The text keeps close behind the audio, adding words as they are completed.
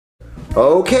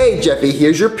Okay, Jeffy,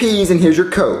 here's your peas and here's your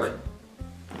Coke.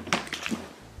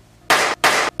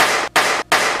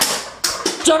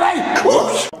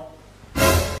 Jeffy!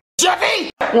 Jeffy!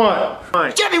 What?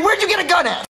 Fine. Jeffy, where'd you get a gun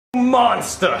at?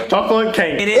 Monster. Chocolate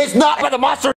cake. It's not by the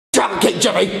monster chocolate cake,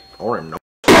 Jeffy! Or no.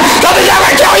 Something's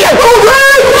ever kill you!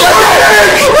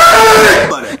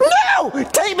 No!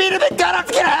 Take me to McDonald's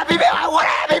to get a Happy Meal! I want a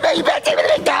Happy Meal! You better take me to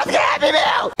McDonald's to get a Happy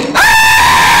Meal!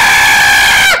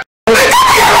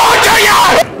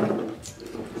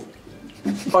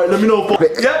 Alright, let me know.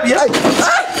 Yep.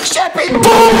 Jeffy!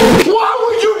 Why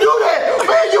would you do that?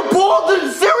 Man, you pulled the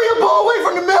cereal bowl away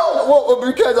from the milk! Well,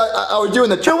 because I was doing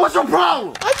the trick. What's your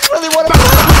problem? I just really want to...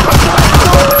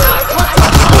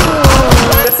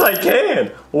 Yes, I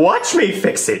can. Watch me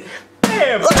fix it.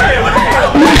 Bam!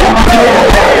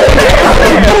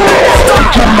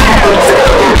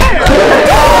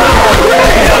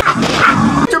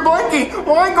 Mr. Blanky,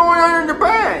 why going on in the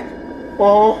bag?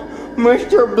 Oh,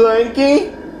 Mr.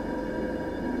 Blanky?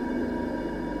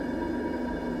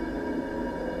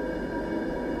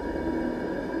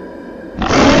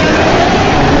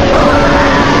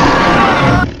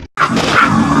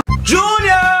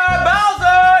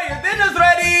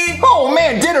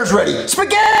 Ready.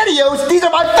 SpaghettiOs, these are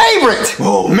my favorite!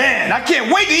 Oh man, I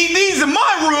can't wait to eat these in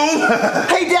my room!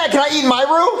 Hey Dad, can I eat in my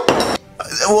room?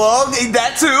 Well,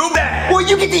 that too. Well,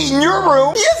 you get to eat in your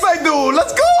room. Yes, I do.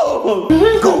 Let's go!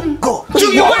 Go.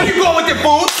 Junior, where you going with your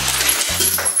food?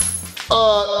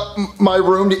 My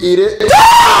room to eat it.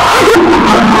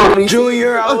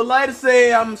 Junior, I would like to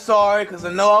say I'm sorry, because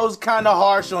I know I was kind of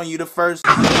harsh on you the first.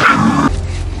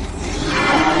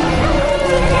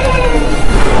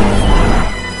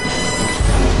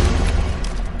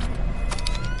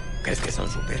 ¿Crees que son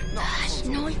súper? Ash,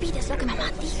 no olvides lo que mamá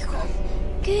dijo.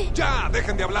 ¿Qué? ¡Ya!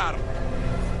 ¡Dejen de hablar!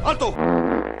 ¡Alto!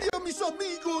 Y a mis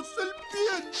amigos el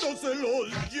viento se los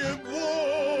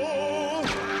llevó.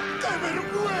 ¡Qué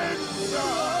vergüenza!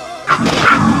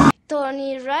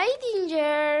 Tony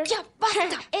Ridinger. ¡Ya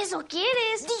basta! ¿Eso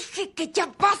quieres? Dije que ya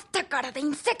basta, cara de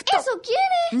insecto. ¿Eso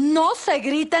quieres? No se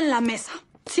grita en la mesa.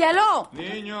 ¡Cielo!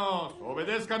 Niños,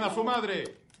 obedezcan a su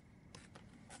madre.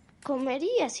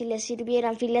 Comería si le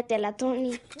sirvieran filete a la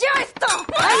Tony. ¡Ya está!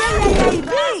 ¡Ay,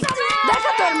 Billy! ¡Deja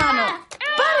a tu hermano!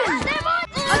 ¡Paren!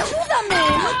 ¡Ayúdame!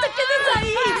 ¡No te quedes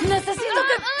ahí! ¡Necesito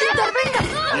que intervengas!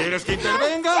 ¿Quieres que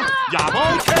intervenga? ¡Ya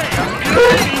voy!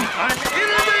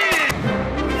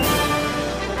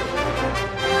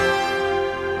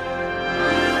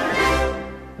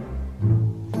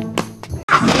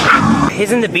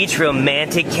 Isn't the beach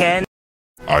romantic, Ken?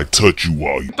 I touch you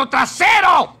while you... ¡Tu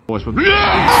trasero!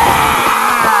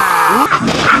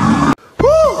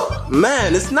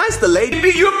 Man, it's nice the lady.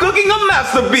 You're cooking a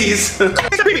masterpiece.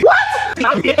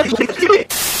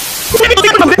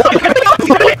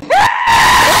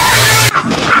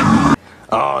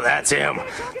 Oh, that's him.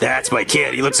 That's my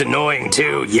kid. He looks annoying,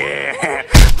 too. Yeah.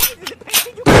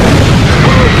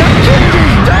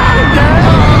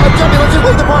 Jeffy, let's just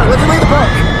leave the park. Let's just leave the park.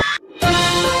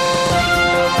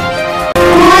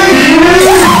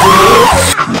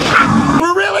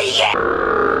 Really? Yeah.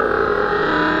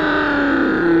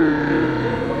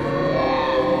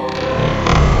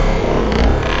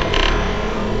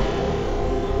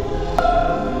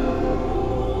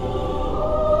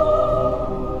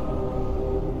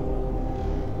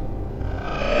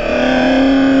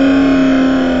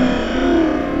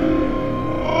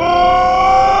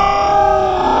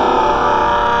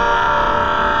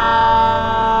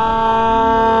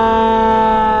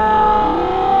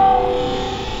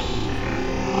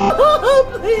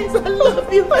 Please, I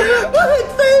love you. My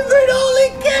favorite only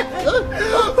cat. If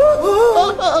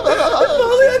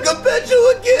only I could pet you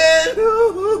again.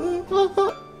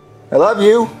 I love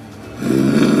you.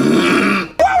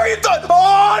 Why were you done?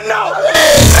 Oh no!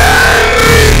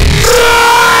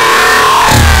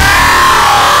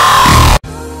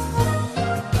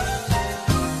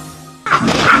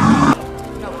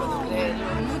 No puedo creerlo.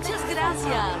 Muchas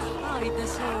gracias. Ay,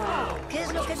 tesoro. ¿Qué es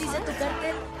lo que dice tu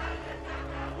cartel?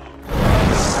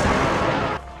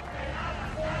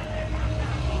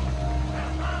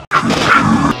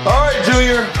 Alright,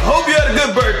 Junior. Hope you had a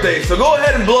good birthday, so go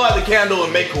ahead and blow out the candle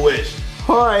and make a wish.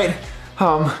 Alright,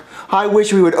 I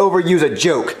wish we would overuse a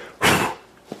joke. I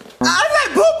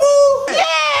like poo-poo!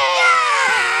 Yeah!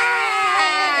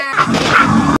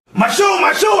 My show!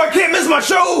 I can't miss my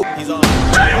show! He's on.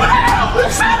 Hey, what the hell?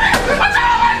 Stop it! What's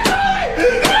wrong with Joey?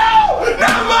 No!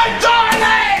 Not my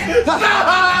darling!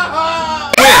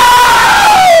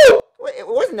 No! Wait, it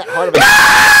wasn't that hard of a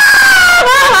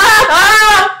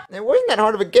It wasn't that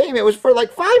hard of a game. It was for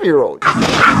like 5-year-olds.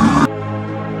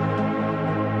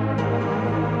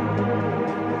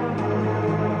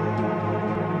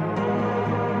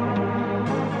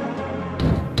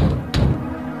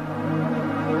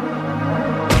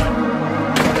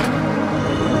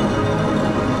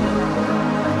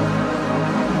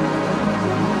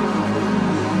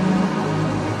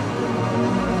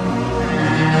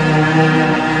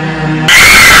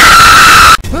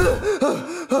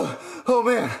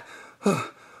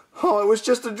 was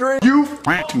just a dream. You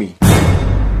f***ed me.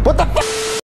 What the f***?